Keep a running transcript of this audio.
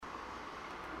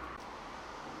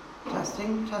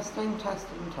Testing, testing,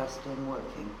 testing, testing,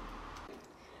 working.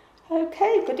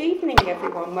 Okay, good evening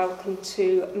everyone. Welcome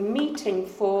to meeting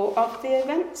 4 of the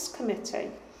Events Committee.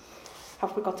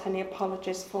 Have we got any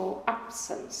apologies for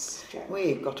absence, Jo?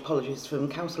 We've got apologies from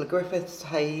Councillor Griffiths,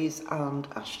 Hayes and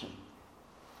Ashton.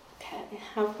 Okay,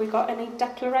 have we got any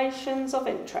declarations of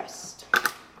interest?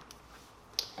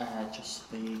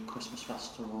 Just the Christmas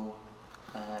Festival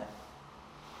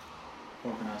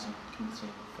organising committee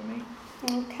for me.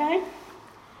 Okay.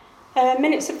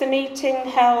 Minutes of the meeting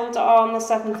held on the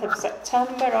 7th of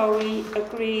September. Are we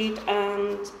agreed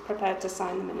and prepared to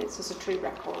sign the minutes as a true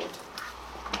record?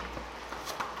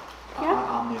 Yeah?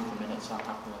 I'll move the minutes, I'm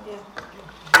happy with it.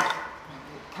 Yeah.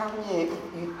 Can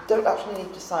you don't actually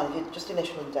need to sign it, you just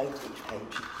initial and date each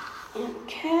page.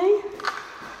 Okay.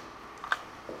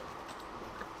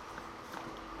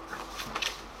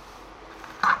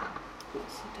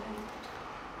 What's the date?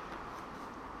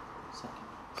 Second.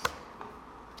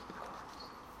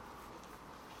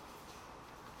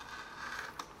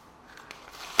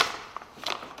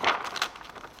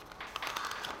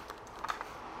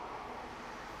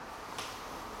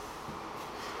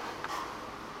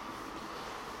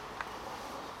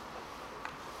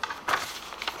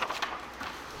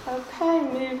 Okay,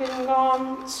 moving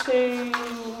on to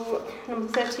number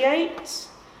 38,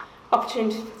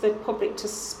 opportunity for the public to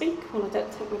speak. Well, I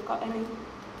don't think we've got any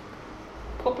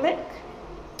public.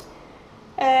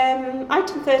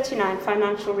 Item 39,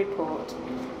 financial report.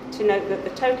 To note that the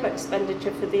total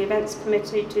expenditure for the events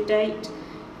committee to date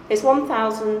is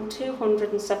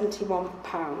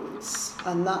 £1,271.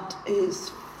 And that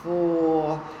is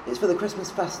for the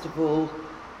Christmas festival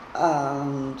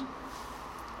and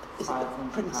is it the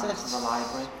Princess? For the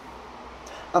library.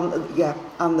 Yeah,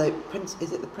 and the Prince.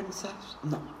 Is it the Princess?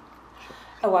 No.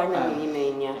 Oh, I know what you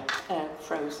mean, yeah.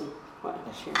 Frozen,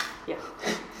 whatever she is. Yeah.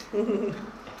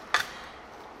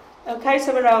 Okay,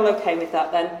 so we're all okay with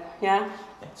that then, yeah?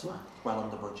 It's well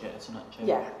under budget, isn't it, Jo?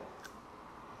 Yeah.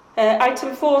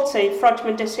 Item 40,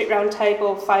 Frodsham District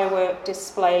Roundtable firework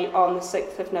display on the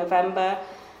 6th of November.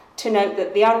 To note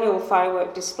that the annual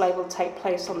firework display will take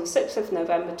place on the 6th of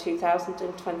November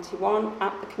 2021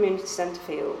 at the Community Centre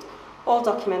Field. All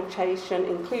documentation,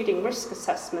 including risk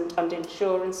assessment and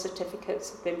insurance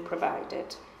certificates, have been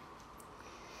provided.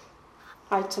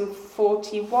 Item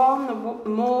 41, the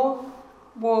War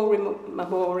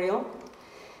Memorial.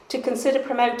 To consider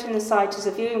promoting the site as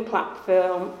a viewing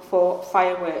platform for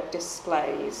firework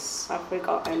displays. Have we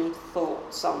got any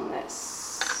thoughts on this?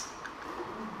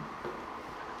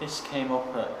 This came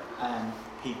up at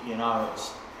PP&R.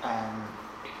 It's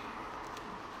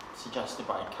suggested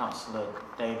by Councillor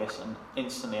Davis, and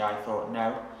instantly I thought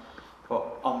no.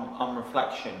 But on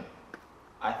reflection,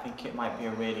 I think it might be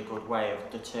a really good way of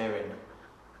deterring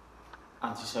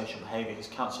antisocial behaviour, because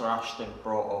Councillor Ashton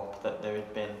brought up that there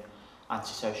had been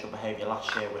antisocial behaviour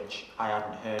last year, which I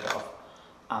hadn't heard of,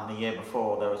 and the year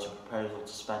before there was a proposal to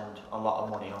spend a lot of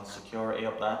money on security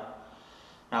up there.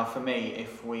 Now for me,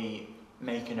 if we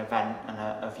make an event and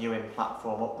a viewing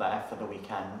platform up there for the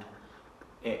weekend,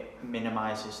 it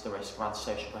minimises the risk of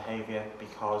antisocial behaviour,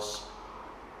 because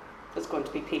there's going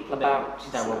to be people about.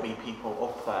 There will be people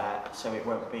up there, so it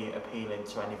won't be appealing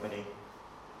to anybody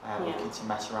looking to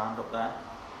mess around up there.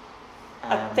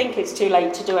 I think it's too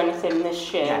late to do anything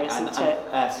this year, isn't it?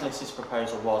 Solicitor's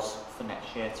proposal was for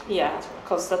next year to be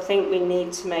because I think we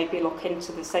need to maybe look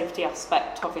into the safety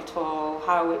aspect of it all,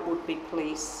 how it would be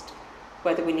policed,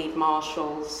 whether we need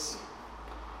marshals.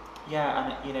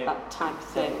 Yeah, and that type of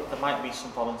thing. There might be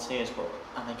some volunteers, but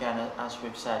and again, as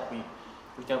we've said, we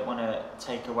don't want to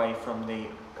take away from the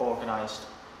organised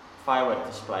firework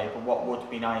display. But what would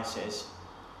be nice is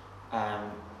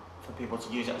for people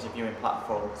to use it as a viewing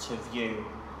platform to view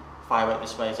firework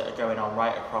displays that are going on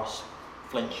right across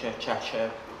Flintshire,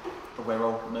 Cheshire, the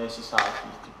Wirral, Merseyside.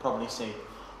 You could probably see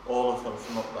all of them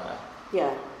from up there.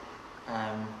 Yeah.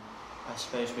 I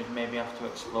suppose we'd maybe have to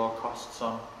explore costs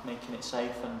on making it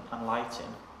safe and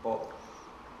lighting, but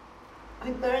I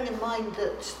mean, bearing in mind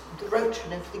that the Rotary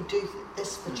and everything do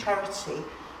this for charity,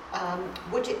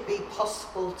 would it be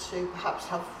possible to perhaps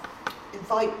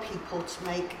invite people to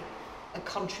make a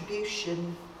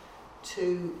contribution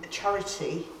to a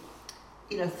charity,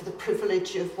 for the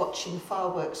privilege of watching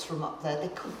fireworks from up there?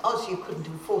 You couldn't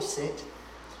enforce it.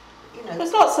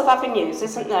 There's lots of avenues,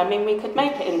 isn't there? I mean, we could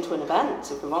make it into an event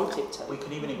if we wanted to. We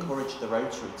could even encourage the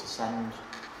Rotary to send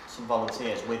some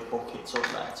volunteers with buckets up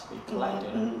there to be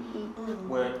collected and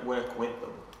work with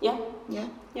them. Yeah.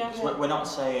 We're not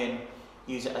saying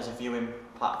use it as a viewing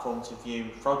platform to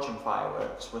view Frodsham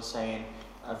fireworks. We're saying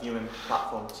a viewing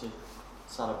platform to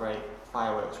celebrate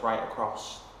fireworks right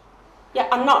across Yeah,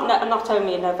 and not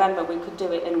only in November, we could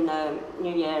do it in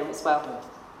New Year as well.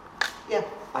 Yeah.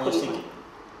 I just think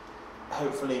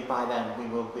hopefully by then we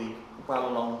will be well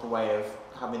along the way of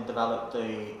having developed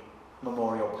the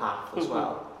memorial path as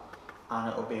well, and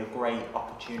it will be a great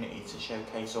opportunity to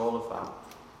showcase all of that.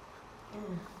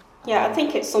 Yeah, I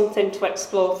think it's something to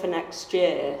explore for next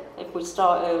year if we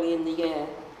start early in the year.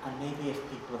 And maybe if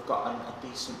people have got a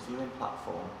decent viewing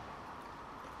platform,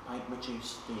 it might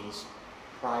reduce these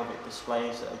private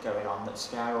displays that are going on that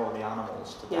scare all the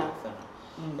animals to death,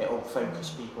 and it'll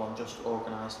focus people on just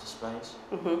organised displays.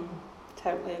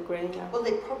 Totally agree. Yeah. Well,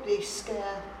 they probably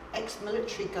scare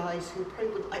ex-military guys who probably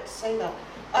wouldn't like to say that.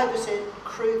 I was in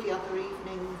Crewe the other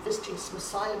evening visiting some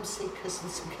asylum seekers,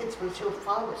 and some kids were doing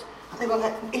fireworks, and they were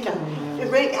like, you know, they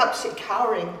were really absolutely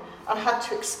cowering. I had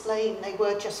to explain they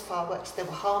were just fireworks, they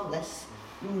were harmless,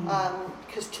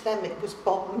 because to them it was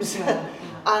bombs.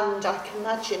 And I can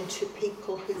imagine to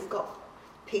people who've got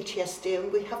PTSD,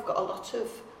 and we have got a lot of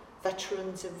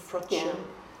veterans in Frodsham,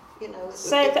 you know.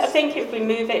 So I think if we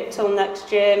move it till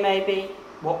next year, maybe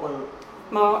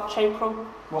March, April.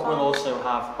 What we'll also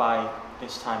have by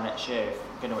this time next year, if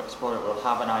we're going to explore it, we'll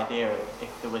have an idea of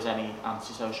if there was any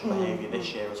antisocial behaviour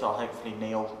this year as well. Hopefully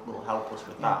Neil will help us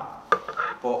with that.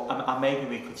 But and maybe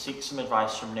we could seek some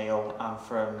advice from Neil and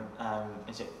from,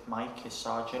 is it Mike, his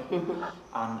sergeant,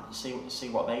 and see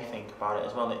what they think about it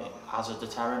as well, as a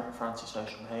deterrent for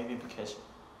antisocial behaviour, because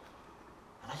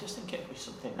I just think it'd be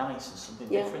something nice and something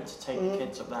different to take the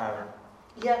kids up there.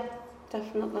 Yeah.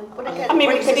 Definitely. But again, I mean,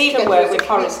 we could even work with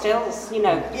Forest Hills, you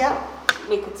know. Yeah.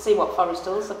 We could see what Forest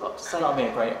Hills have got to say. That'll be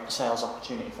a great sales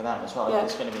opportunity for them as well, if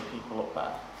there's going to be people up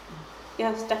there.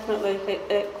 Yes, definitely.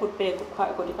 It could be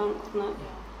quite a good event, couldn't it?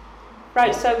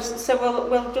 Right, so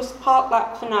we'll just park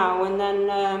that for now, and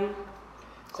then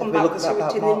come back to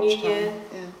it in the new year.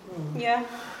 Yeah,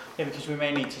 because we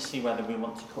may need to see whether we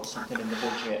want to put something in the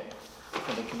budget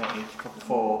for the committee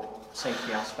for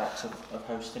safety aspects of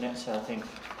hosting it. So I think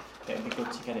it would be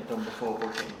good to get it done before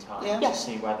budgeting time to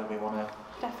see whether we want to.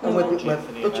 Definitely.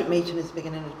 And budget meeting is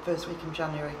beginning the first week in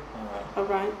January. All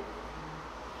right.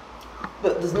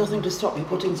 But there's nothing to stop you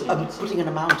putting an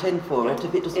amount in for it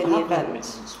if it doesn't happen.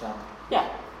 Yeah.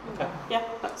 Okay. Yeah,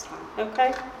 that's fine.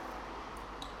 Okay.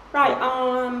 Right.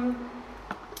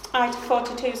 Item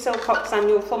 42, Silcox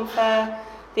Annual Fun Fair,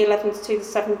 the 11th to the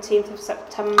 17th of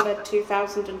September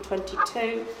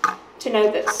 2022. To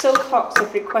note that Silcox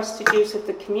have requested use of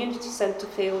the community centre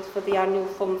field for the annual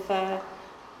fun fair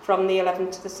from the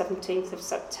 11th to the 17th of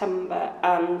September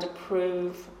and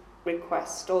approve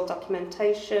request. All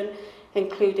documentation,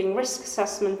 including risk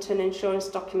assessment and insurance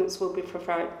documents, will be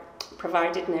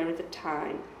provided nearer the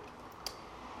time.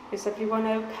 Is everyone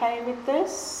okay with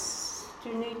this? Do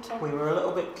you need to? We were a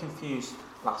little bit confused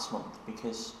last month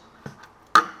because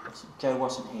Joe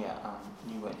wasn't here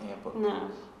and you weren't here, but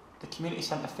the community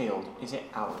centre field, is it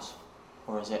ours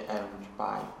or is it owned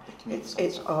by the community centre?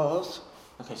 It's ours.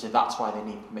 Okay, so that's why they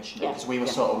need permission, because we were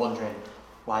sort of wondering,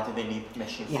 why do they need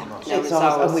permission from us? It's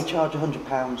ours, and we charge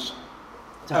 £100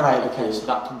 to hire the field. So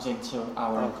that comes into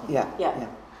our income. Yeah.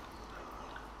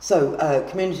 So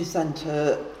community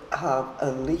centre have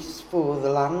a lease for the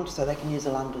land, so they can use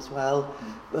the land as well,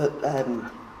 but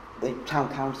the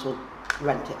town council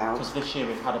rent it out. Because this year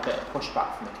we've had a bit of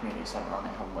pushback from the community centre on it,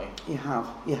 haven't we? You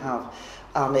have.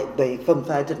 And the fun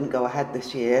fair didn't go ahead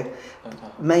this year,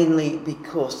 mainly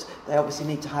because they obviously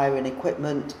need to hire in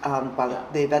equipment, and by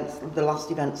the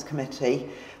last events committee,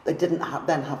 they didn't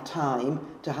then have time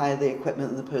to hire the equipment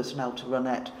and the personnel to run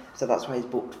it, so that's why it's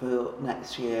booked for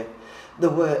next year. There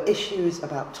were issues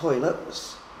about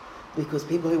toilets, because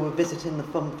people who were visiting the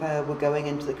fun fair were going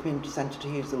into the community centre to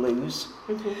use the loos.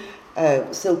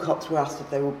 Silcox were asked if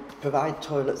they would provide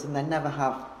toilets, and they never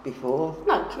have before.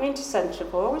 No, community centre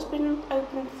have always been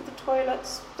open for the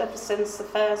toilets ever since the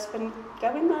fair's been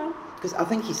going there. Because I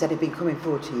think he said he'd been coming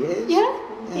 40 years.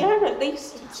 Yeah, at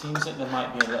least. It seems that there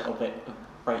might be a little bit of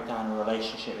breakdown of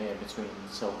relationship here between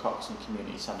Silcox and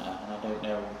community centre, and I don't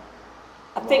know.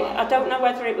 I don't know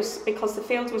whether it was because the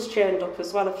field was churned up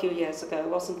as well a few years ago,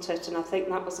 wasn't it? And I think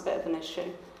that was a bit of an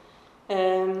issue.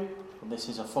 This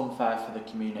is a fun fair for the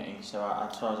community, so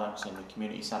as far as I'm concerned, the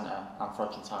community centre and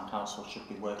Frodsham Town Council should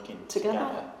be working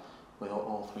together with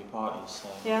all three parties. So.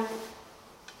 Yeah.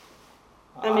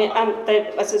 I mean, and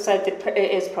as I said,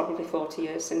 it is probably 40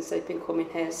 years since they've been coming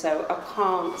here, so I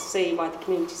can't see why the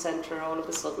community centre are all of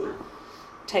a sudden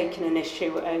taking an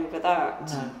issue over that.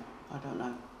 No, I don't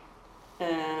know.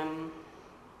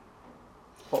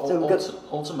 But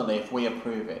ultimately, if we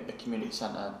approve it, the community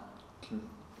centre can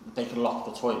lock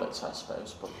the toilets, I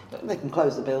suppose. But they can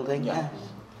close the building. Yeah.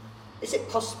 Is it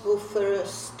possible for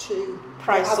us to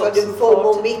Price have up an some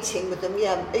informal porta- meeting with them?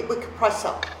 Yeah, we could price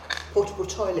up portable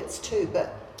toilets too,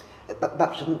 but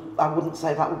That shouldn't, I wouldn't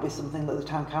say that would be something that the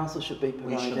town council should be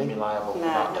We shouldn't be providing. liable for No.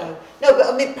 that. no.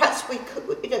 But I mean, perhaps we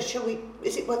could. You know, shall we?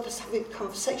 Is it worth us having a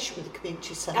conversation with the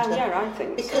community centre? Oh, yeah, I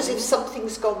think Because so. if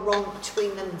something's gone wrong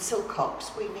between them and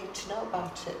Silcox, we need to know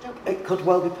about it, don't we? It could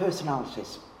well be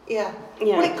personalities. Yeah.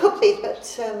 Yeah. Well, it could be,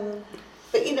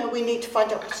 but you know, we need to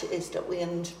find out what it is, don't we,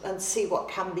 and see what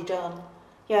can be done.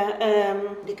 Yeah.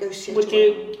 Negotiate. Would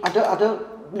you I don't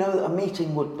know that a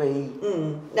meeting would be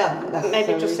No. necessary.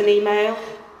 maybe just an email?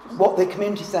 What the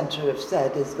community centre have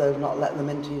said is they'll not let them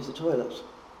in to use the toilet.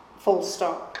 Full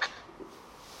stop.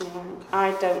 Yeah.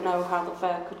 I don't know how the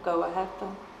fair could go ahead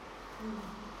then.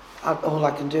 All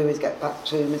I can do is get back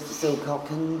to Mr Silcock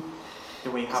and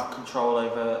Do we have control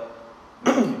over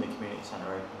making the community centre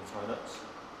open the toilets?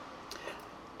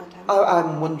 I don't know.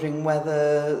 I'm wondering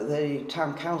whether the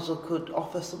town council could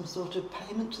offer some sort of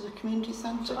payment to the community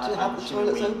centre to have the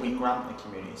toilets open. We grant the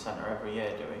community centre every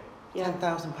year, do we? Yeah.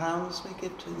 £10,000 we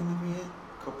give to them every year.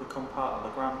 Could become part of the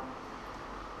grant.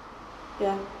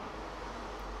 Yeah.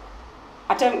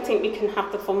 I don't think we can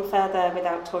have the fun fair there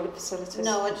without toilet facilities.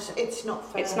 No, it's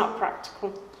not fair. It's not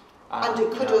practical. And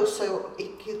it could you know, also,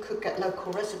 you could get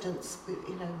local residents,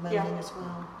 you know, moaning Yeah. as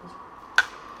well.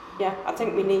 Yeah, I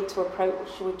think we need to approach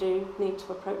the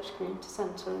community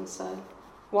centre and say,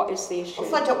 what is the issue? We'll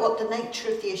find out what the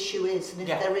nature of the issue is, and if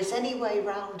Yeah. there is any way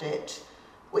around it,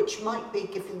 which might be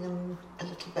giving them a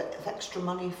little bit of extra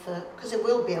money for, because there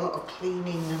will be a lot of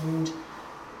cleaning and,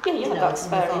 Yeah, you know, that's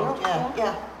fair involved. enough.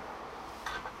 Yeah.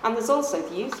 And there's also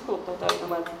the youth club. I don't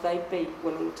know whether they'd be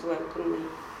willing to open the...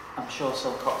 I'm sure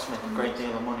Silcox make a great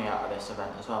deal of money out of this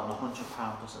event as well, and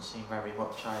 £100 doesn't seem very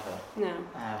much either. No.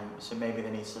 So maybe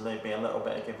there needs to be a little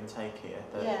bit of give and take here.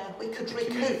 Yeah, we could the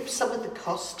recoup community- some of the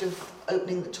cost of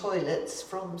opening the toilets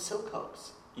from Silcox.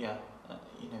 Yeah,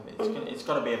 you know, it's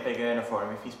got to be a big earner for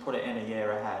him. If he's put it in a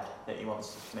year ahead that he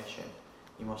wants to commission,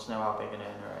 he must know how big an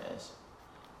earner it is.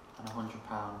 And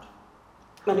 £100.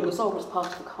 And it was always part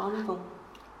of the carnival.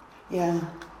 Yeah.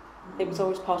 It was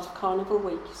always part of Carnival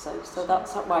Week, so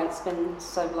that's why it's been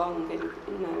so long. And,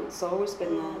 you know, it's always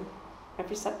been there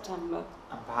every September.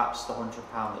 And perhaps the £100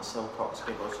 that Silcox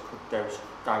give us could go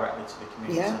directly to the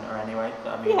community Yeah. centre anyway.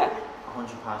 I mean, Yeah.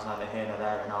 £100 neither here nor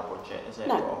there in our budget, is it?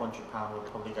 No. But £100 would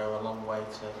probably go a long way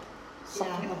to...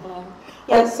 Soften the blow.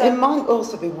 Yeah, Yeah, so it might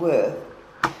also be worth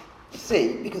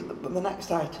because the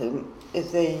next item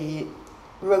is the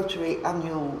Rotary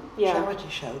annual Yeah. charity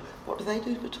show. What do they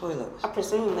do for toilets? I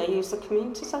presume they use the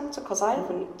community centre because I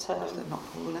haven't. They're not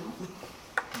pulling out.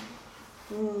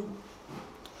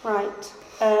 Right.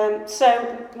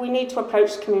 So we need to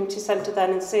approach the community centre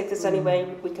then and see if there's any way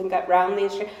we can get round the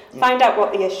issue. Yeah. Find out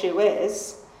what the issue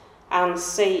is and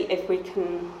see if we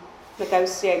can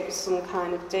negotiate some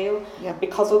kind of deal. Yeah.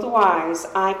 Because otherwise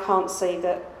I can't see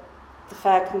that the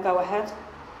fair can go ahead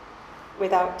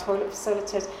without toilet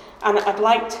facilities. And I'd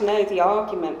like to know the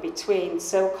argument between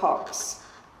Silcox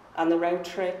and the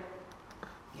Rotary,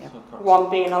 Yeah. Silcox. one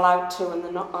being allowed to and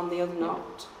the not, and the other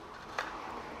not.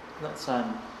 Let's do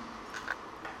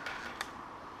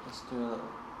a little...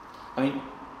 I mean,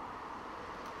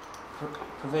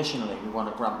 provisionally we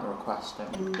want to grant the request,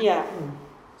 don't we? Yeah,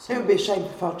 It would be a shame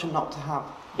for Frodsham not to have.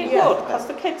 it Yeah. would, because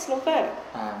the kids love it.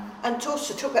 And to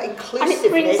also talk about And it inclusiveness,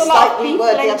 brings a lot like of we people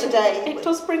were the into other day. it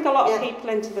does bring a lot of Yeah. people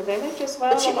into the village as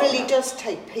well. But it really does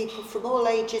take people from all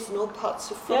ages and all parts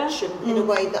of Yeah. Frodsham in a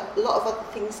way that a lot of other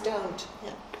things don't.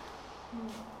 Yeah.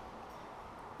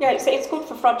 Yeah, it's good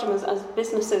for Frodsham as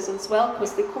businesses as well,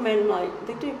 because they come in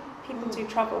people do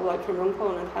travel like from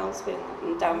Runcorn and Helsby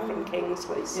and down from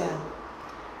Kingsley, so Yeah.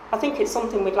 I think it's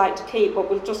something we'd like to keep, but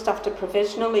we'll just have to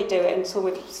provisionally do it until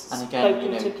we've And again,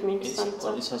 spoken to community it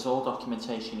centre. says all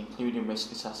documentation, including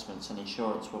risk assessments and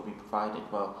insurance, will be provided.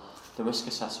 Well, the risk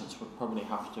assessments would probably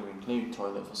have to include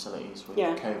toilet facilities with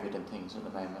Yeah. COVID and things at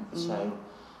the moment. So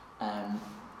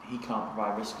he can't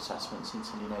provide risk assessments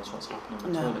until he knows what's happening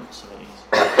with No. toilet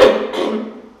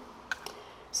facilities.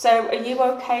 So are you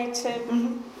okay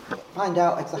to Find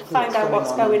out exactly find out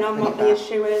what's going on, and what bring the it back.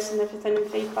 issue is and everything, and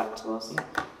feedback to us?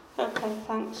 Okay,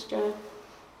 thanks, Jo.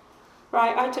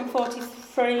 Right, item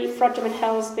 43, Frodsham and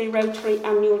Helsby Rotary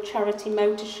Annual Charity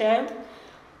Motor Show,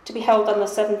 to be held on the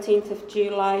 17th of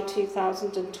July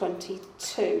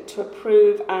 2022. To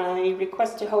approve a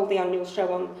request to hold the annual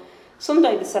show on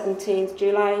Sunday the 17th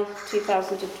July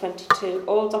 2022.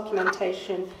 All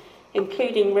documentation,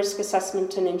 including risk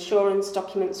assessment and insurance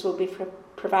documents, will be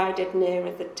provided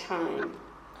nearer the time.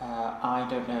 I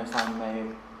don't know if I may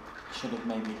should have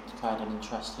maybe declared an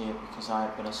interest here because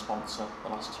I've been a sponsor the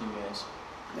last 2 years.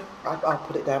 Yeah, I'll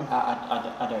put it down.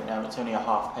 I don't know, it's only a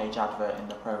half-page advert in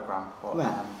the programme, but...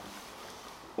 Right.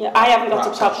 Yeah, I haven't got a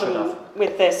Perhaps I should problem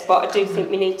with this, but I do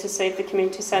think we need to see if the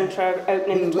community centre are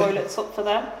opening the toilets up for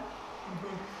them.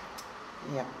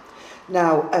 Yeah.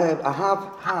 Now, I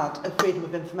have had a freedom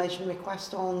of information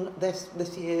request on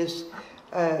this year's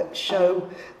show.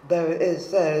 There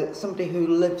is somebody who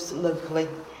lives locally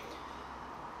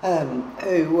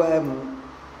who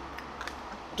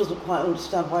doesn't quite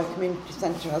understand why a community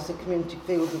centre has a community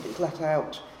field that it's let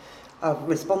out. I've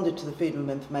responded to the freedom of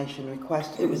information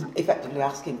request. It was effectively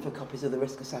asking for copies of the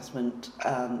risk assessment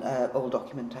and all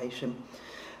documentation.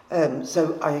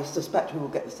 So I suspect we will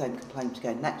get the same complaint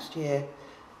again next year.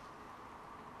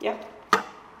 Yeah.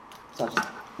 So I'll just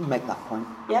make that point.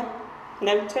 Yeah,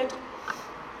 noted.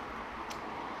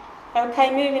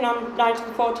 Okay, moving on,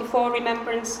 item 44,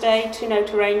 Remembrance Day, to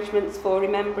note arrangements for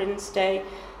Remembrance Day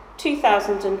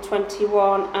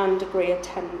 2021 and agree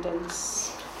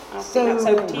attendance. I think that's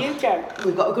over to you, Jo.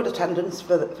 We've got a good attendance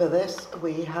for this.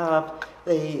 We have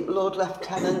the Lord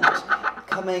Lieutenant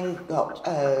coming, got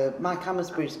Mike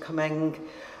Hammersbury's coming,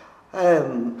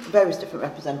 various different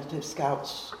representatives,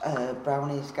 scouts,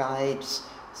 brownies, guides,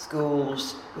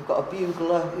 schools. We've got a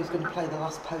bugler who's going to play the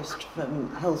last post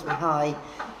from Hillsborough High,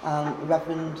 and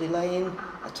Reverend Elaine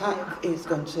Attack is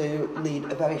going to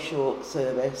lead a very short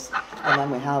service. And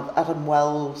then we have Adam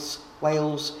Wales,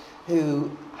 who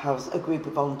has a group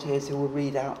of volunteers who will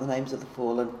read out the names of the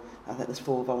fallen. I think there's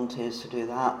 4 volunteers to do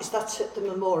that. Is that at the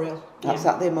memorial? That's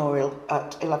at the memorial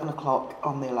at 11 o'clock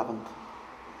on the 11th.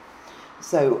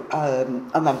 So,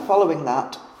 and then following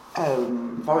that,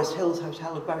 Forest Hills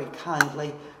Hotel have very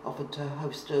kindly offered to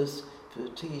host us for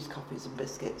teas, coffees and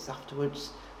biscuits afterwards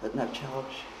at no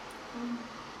charge.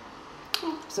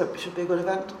 So it should be a good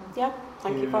event. Yeah,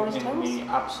 thank you, Forest Hills. In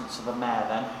the absence of the mayor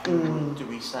then, do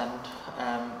we send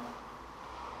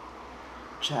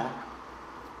Chair.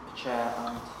 the chair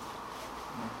and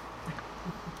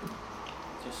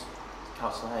just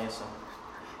Councillor Hayes?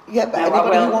 Yeah, but No,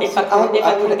 anybody I will, who wants if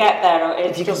I can get there, if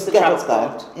it's you just the can get up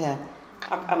transport. there, yeah.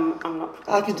 I'm not...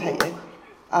 I can take you.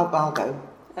 I'll go.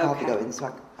 I'll be Okay. going, so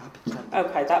I'm happy to take you.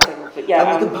 Okay, that'd be lovely. Yeah,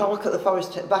 And we can park at the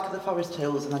back of the Forest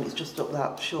Hills, and then it's just up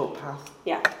that short path.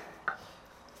 yeah.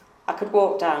 I could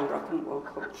walk down, but I couldn't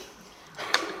walk up.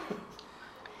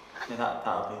 Yeah,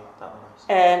 that'll be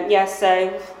nice. Yeah,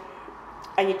 so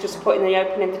are you just putting the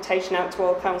open invitation out to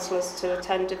all councillors to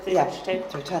attend if they wish to?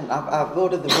 To attend. I've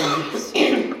ordered the wreaths,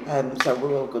 so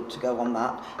we're all good to go on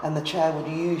that. And the chair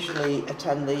would usually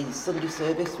attend the Sunday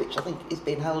service, which I think is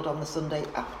being held on the Sunday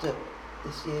after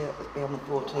this year. It'll be on the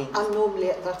 14th. I'm normally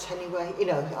at that anyway. You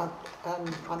know,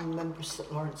 I'm a member of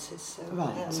St Lawrence's. So,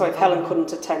 Right. So if Helen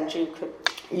couldn't attend, you could...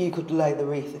 You could lay the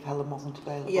wreath if Helen wasn't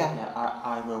available. Yeah.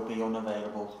 I will be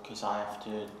unavailable because I have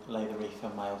to lay the wreath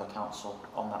on my other council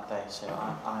on that day, so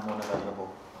I'm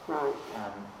unavailable. Right.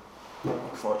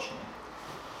 Unfortunately.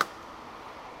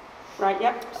 Right,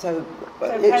 yep. So,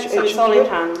 Okay, so it's all in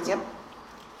hand. Yep.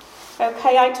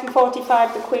 Okay, item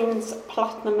 45, the Queen's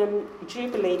Platinum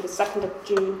Jubilee, the 2nd of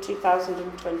June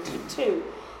 2022.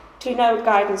 To know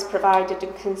guidance provided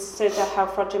and consider how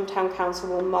Frodsham Town Council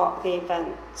will mark the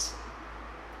event.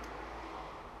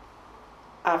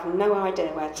 I have no idea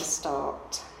where to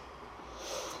start.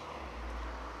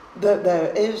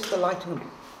 There is the lighting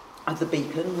of the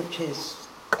beacon, which is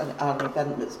an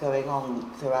event that's going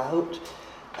on throughout.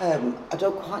 I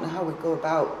don't quite know how we go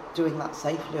about doing that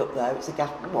safely up there. It's a gas,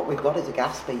 what we've got is a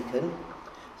gas beacon,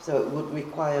 so it would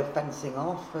require fencing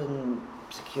off and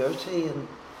security and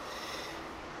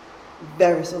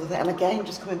various other things. And again,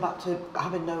 just coming back to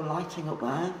having no lighting up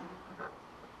there.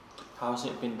 How has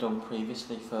it been done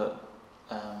previously for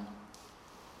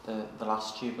the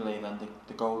last Jubilee then,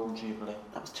 the Golden Jubilee?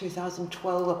 That was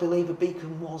 2012, I believe. A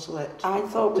beacon was lit. I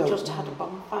thought we Don't just know. had a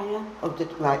bonfire. Oh,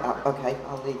 right, okay,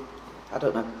 I'll leave. I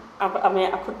don't know. I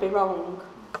mean, I could be wrong,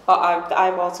 but I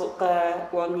was up there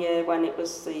one year when it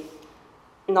was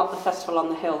not the festival on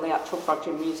the hill, the actual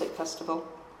Frodsham Music Festival.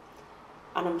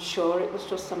 And I'm sure it was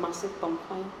just a massive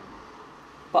bonfire,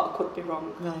 but I could be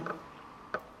wrong. Right.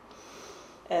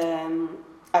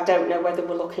 I don't know whether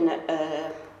we're looking at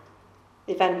an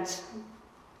event,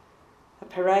 a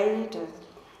parade, an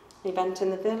event in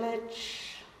the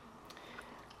village.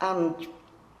 And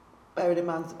bearing in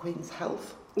mind the Queen's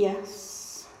health.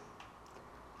 Yes.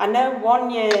 I know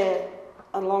one year,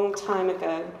 a long time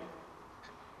ago,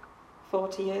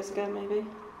 40 years ago maybe,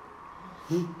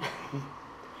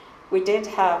 we did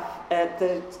have,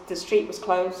 the street was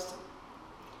closed,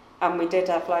 and we did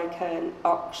have like an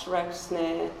ox roast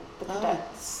near the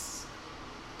cadets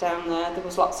down there. There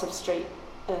was lots of street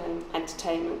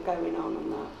entertainment going on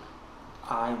and that.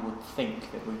 I would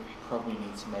think that we probably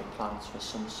need to make plans for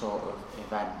some sort of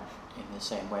event in the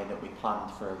same way that we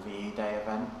planned for a VE Day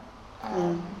event.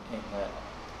 In that,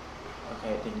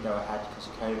 okay, it didn't go ahead because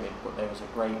of COVID, but there was a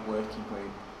great working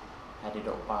group headed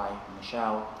up by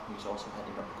Michelle, who's also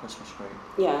heading up the Christmas group.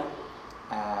 Yeah.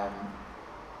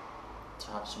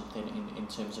 To have something in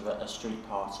terms of a street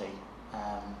party.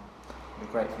 It'd be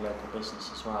great for local business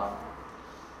as well.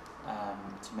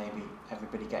 To maybe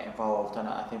everybody get involved, and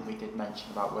I think we did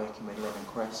mention about working with Lynn and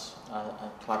Chris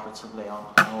collaboratively on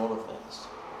all of this.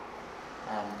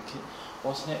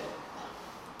 Wasn't it?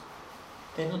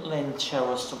 Didn't Lynn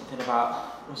show us something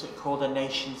about? Was it called A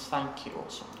Nation's Thank You or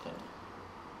something?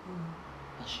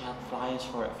 And she had flyers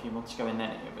for it a few months ago, and then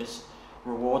it was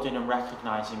rewarding and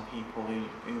recognising people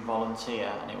who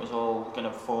volunteer, and it was all going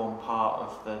to form part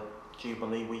of the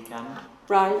Jubilee weekend.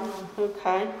 Right.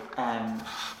 Okay. I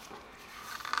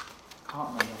can't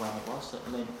remember when it was that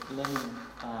Lynn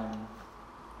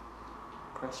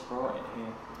Chris brought it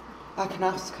here. I can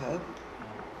ask her.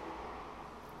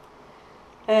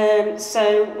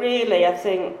 So really, I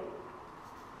think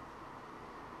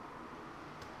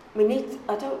we need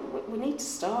to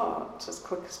start as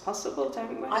quick as possible,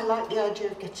 don't we? I like the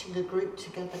idea of getting a group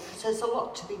together because there's a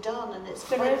lot to be done, and it's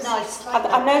quite nice.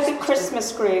 I know the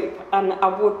Christmas group, and I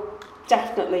would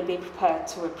definitely be prepared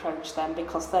to approach them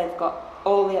because they've got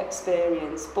all the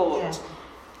experience, but is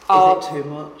it too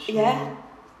much? Yeah.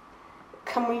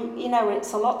 Can we,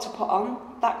 it's a lot to put on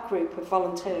that group of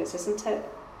volunteers, isn't it?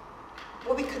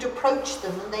 Well, we could approach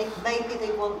them, and maybe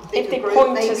they want a bigger if they group,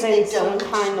 point maybe us they in some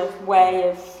don't. kind of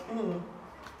way of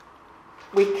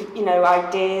we could,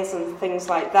 ideas and things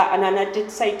like that. And then I did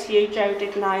say to you, Jo,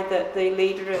 didn't I, that the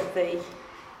leader of the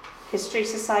History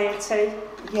Society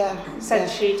said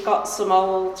she'd got some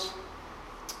old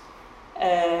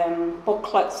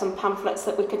booklets and pamphlets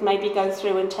that we could maybe go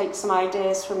through and take some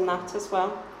ideas from that as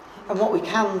well. And what we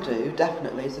can do,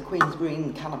 definitely, is the Queen's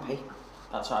Green canopy.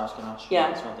 That's what I was going to ask you.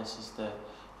 Yeah. So this is the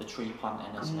tree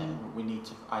planting, isn't it? We need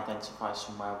to identify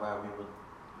somewhere where we would.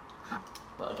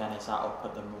 But again, is that up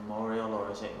at the memorial, or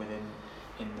is it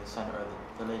in the centre of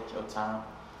the village or town?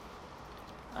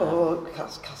 Or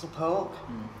Castle Park.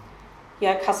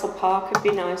 Yeah, Castle Park would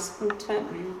be nice, wouldn't it?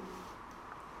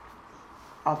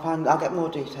 I'll get more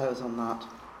details on that.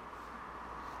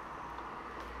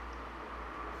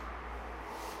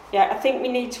 Yeah, I think we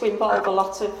need to involve a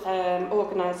lot of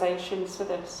organisations for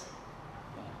this.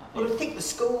 Well, I think the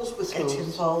schools would get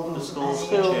involved. The schools,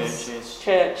 the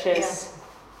churches,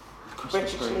 Christmas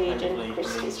British group, Legion,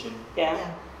 Christian.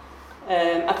 Yeah.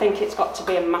 I think it's got to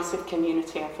be a massive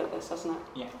community effort, this, hasn't it?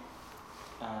 Yeah.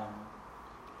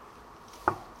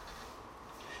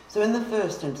 So in the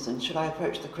first instance, should I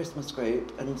approach the Christmas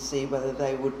group and see whether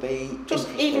they would be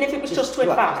even if it was just to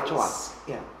advise? To ask,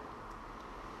 yeah.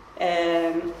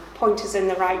 Point us in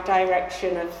the right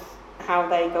direction of how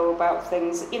they go about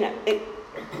things.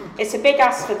 It's a big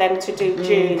ask for them to do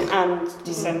June and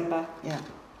December. Yeah.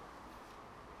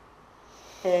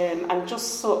 And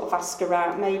just sort of ask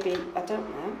around, maybe, I don't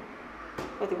know,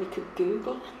 whether we could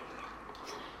Google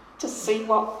to see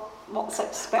what's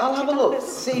expected. I'll have a look,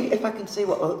 see if I can see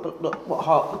what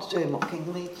Hartford's doing, what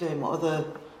Kingle's doing, what other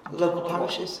local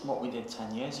parishes. What we did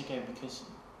 10 years ago, because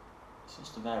it's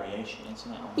just a variation,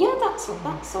 isn't it? Yeah, that's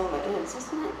all it is,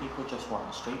 isn't it? People just want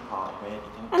a street party, really,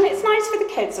 don't And it's nice for the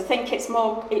kids. I think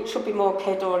it should be more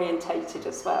kid orientated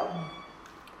as well.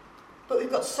 But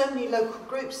we've got so many local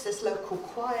groups. There's local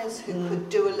choirs who could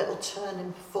do a little turn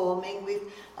in performing.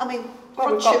 We've got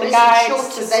the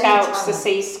guides, the scouts, the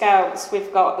Sea Scouts.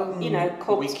 We've got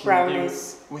Cubs,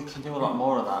 Brownies. We can do a lot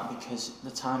more of that because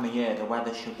the time of year, the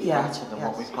weather should be better than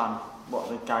what we plan. What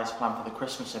the guys plan for the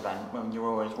Christmas event, when you're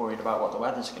always worried about what the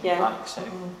weather's going to be like. So,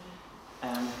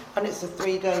 and it's a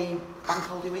 3-day bank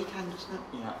holiday weekend, isn't it?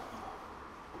 Yeah.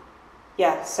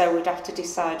 Yeah, so we'd have to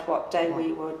decide what day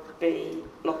we would be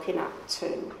looking at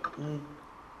to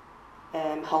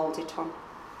hold it on.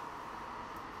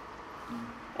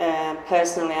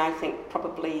 Personally, I think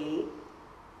probably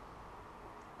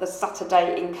the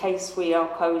Saturday, in case we are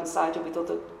coinciding with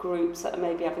other groups that are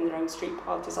maybe having their own street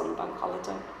parties on the bank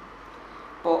holiday.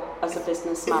 But as a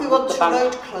businessman, if we want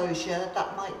road closure,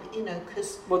 that might be,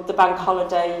 because would the bank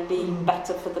holiday be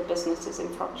better for the businesses in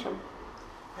Frodsham?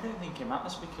 I don't think it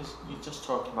matters because you're just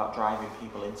talking about driving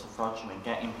people into Frodsham and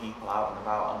getting people out and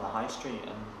about on the high street.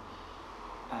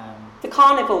 And the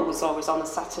carnival was always on a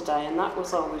Saturday, and that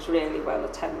was always really well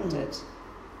attended.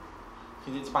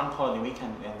 Because it's bank holiday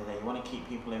weekend at the end of the day. You want to keep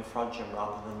people in Frodsham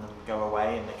rather than them go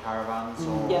away in the caravans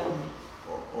or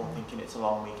or thinking it's a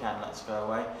long weekend, let's go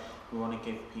away. We want to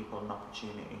give people an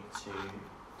opportunity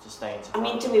to stay into. I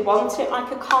mean, do we want it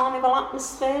like a carnival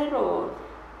atmosphere, or?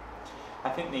 I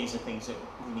think these are things that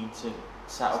we need to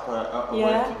set up a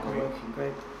working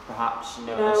group. Perhaps, and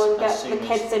get the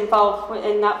kids involved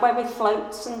in that way with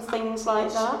floats and things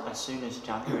like that. As soon as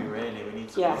January, really, we need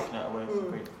to be looking at a working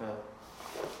group for.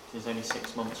 There's only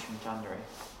 6 months from January.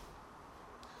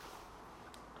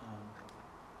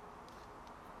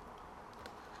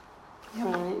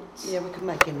 Right. Yeah, we can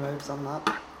make inroads on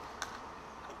that.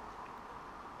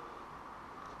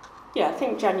 Yeah, I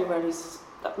think January's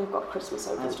that we've got Christmas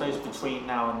over. I suppose between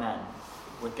now and then,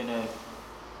 we're going to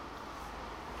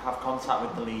have contact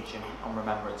with the Legion on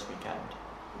Remembrance Weekend.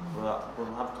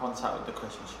 We'll have contact with the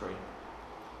Christmas tree.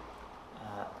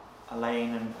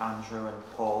 Elaine and Andrew and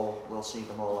Paul, we'll see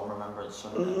them all on Remembrance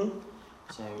Sunday.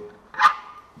 So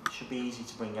it should be easy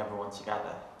to bring everyone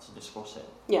together to discuss it.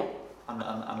 Yeah.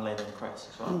 And Lynn and Chris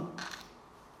as well.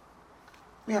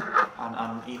 Yeah.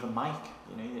 And even Mike,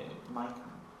 Mike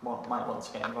might want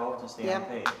to get involved as the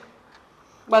MP.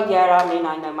 Well, yeah, I mean,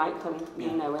 I know Mike and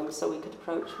you know him, so we could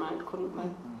approach Mike, couldn't we?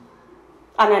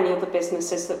 And any other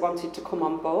businesses that wanted to come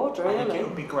on board, really. I think it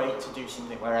would be great to do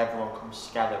something where everyone comes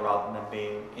together rather than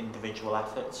being individual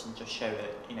efforts, and just show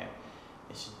that,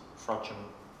 this is Frodsham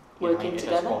working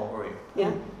together as one group.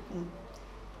 Yeah.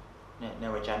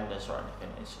 No agendas or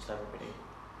anything, it's just everybody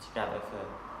together for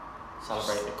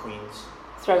celebrate the Queen's.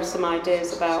 Throw some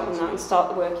ideas about and that and start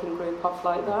the working group off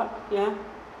like that, yeah.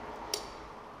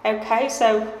 Okay,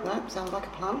 so... No, sounds like a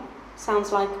plan.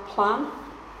 Sounds like a plan.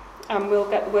 And we'll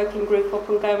get the working group up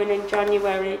and going in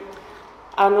January.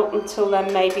 And up until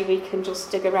then, maybe we can just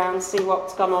dig around and see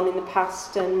what's gone on in the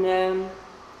past and...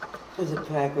 There's a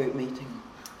prayer group meeting.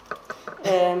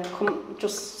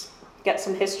 Just get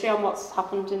some history on what's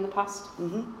happened in the past.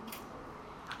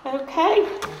 Okay.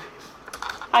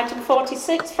 Item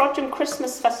 46, Frodsham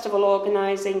Christmas Festival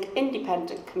Organising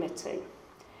Independent Committee.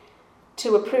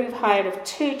 To approve hire of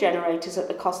 2 generators at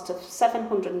the cost of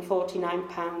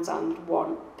 £749 and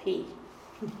 1p.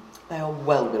 They are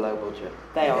well below budget.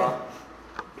 They are.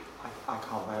 I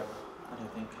can't vote, I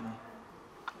don't think, can I?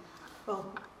 Well,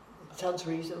 sounds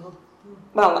reasonable.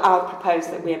 Well, I'll propose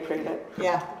that we approve it.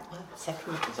 Yeah,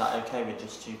 second. Is that okay with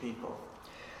just 2 people?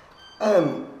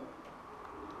 I'm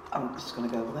just going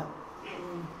to go with that.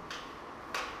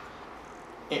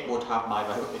 It would have my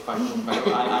vote if I couldn't vote.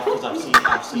 Because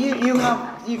I've seen.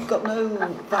 You've got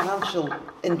no financial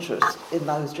interest in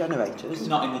those generators.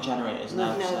 Not in the generators,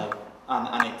 no. No. So,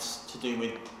 and it's to do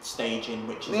with staging,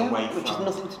 which is away from. Which has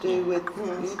nothing to do with.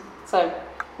 So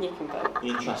you can vote. The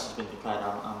interest has been declared.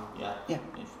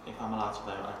 If I'm allowed to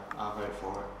vote, I'll vote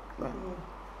for it. Right.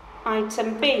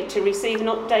 Item B, to receive an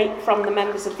update from the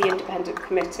members of the Independent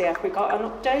Committee. Have we got an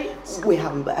update? We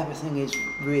haven't, but everything is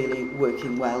really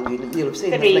working well. You'll have seen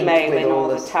They're the link emailing with all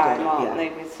the this time, stuff, aren't they,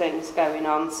 with things going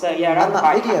on. So yeah, and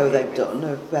that video they've done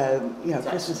of Exactly.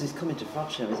 Christmas is coming to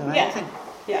Frodsham is amazing.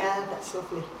 Yeah, that's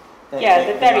lovely.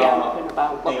 They're very open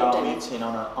about what they they're are doing. meeting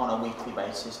on a weekly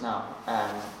basis now.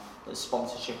 The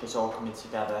sponsorship is all coming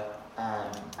together.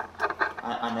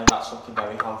 I know that's looking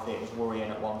very healthy. It was worrying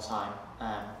at one time,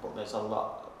 but there's a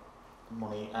lot of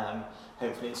money.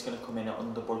 Hopefully it's going to come in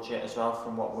under budget as well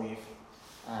from what we've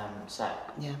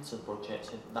set to the budget,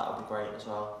 so that'll be great as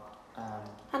well.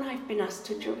 And I've been asked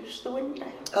to judge the windows.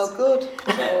 Oh, good.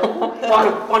 So,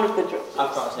 one of the judges.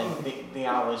 I've got to say, the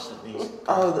hours that these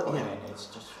guys put in is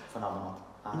just phenomenal.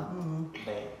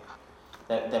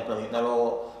 They're brilliant.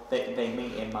 They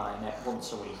meet in mine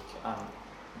once a week, and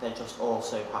they're just all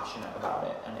so passionate about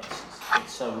it, and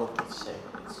it's so lovely to see.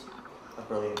 It's a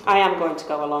brilliant thing. I am going to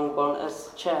go along, one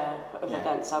as chair of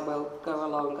events. I will go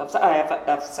along. I've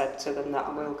said to them that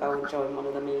I will go and join one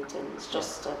of the meetings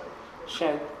just to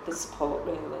show the support,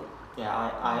 really.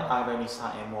 Yeah, I've only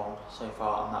sat in one so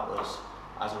far, and that was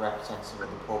as a representative of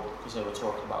the pub, because they were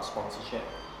talking about sponsorship.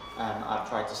 I've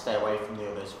tried to stay away from the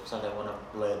others because I don't want to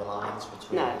blur the lines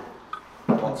between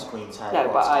what's Queen's Head,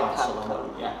 what's council, and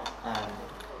what.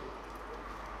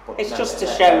 But it's just to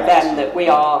show them that we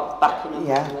are backing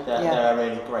them. They're a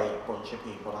really great bunch of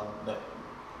people, and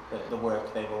that the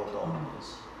work they've all done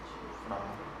is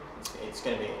phenomenal. It's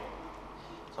going to be,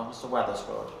 as long as the weather's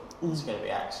good, it's going to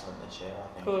be excellent this year, I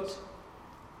think. Good.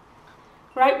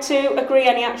 Right, to agree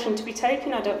any action to be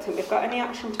taken. I don't think we've got any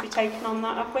action to be taken on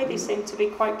that, have we? They seem to be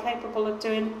quite capable of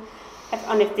doing,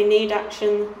 and if they need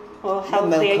action or help,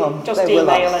 they just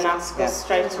email and ask us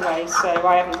straight away, so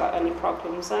I haven't got any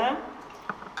problems there.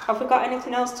 Have we got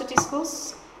anything else to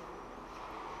discuss?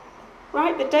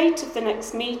 Right, the date of the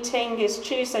next meeting is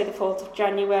Tuesday the 4th of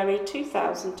January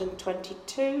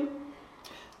 2022,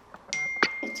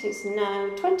 It is now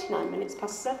 29 minutes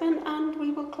past 7 and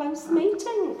we will close the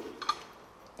meeting.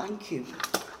 Thank you.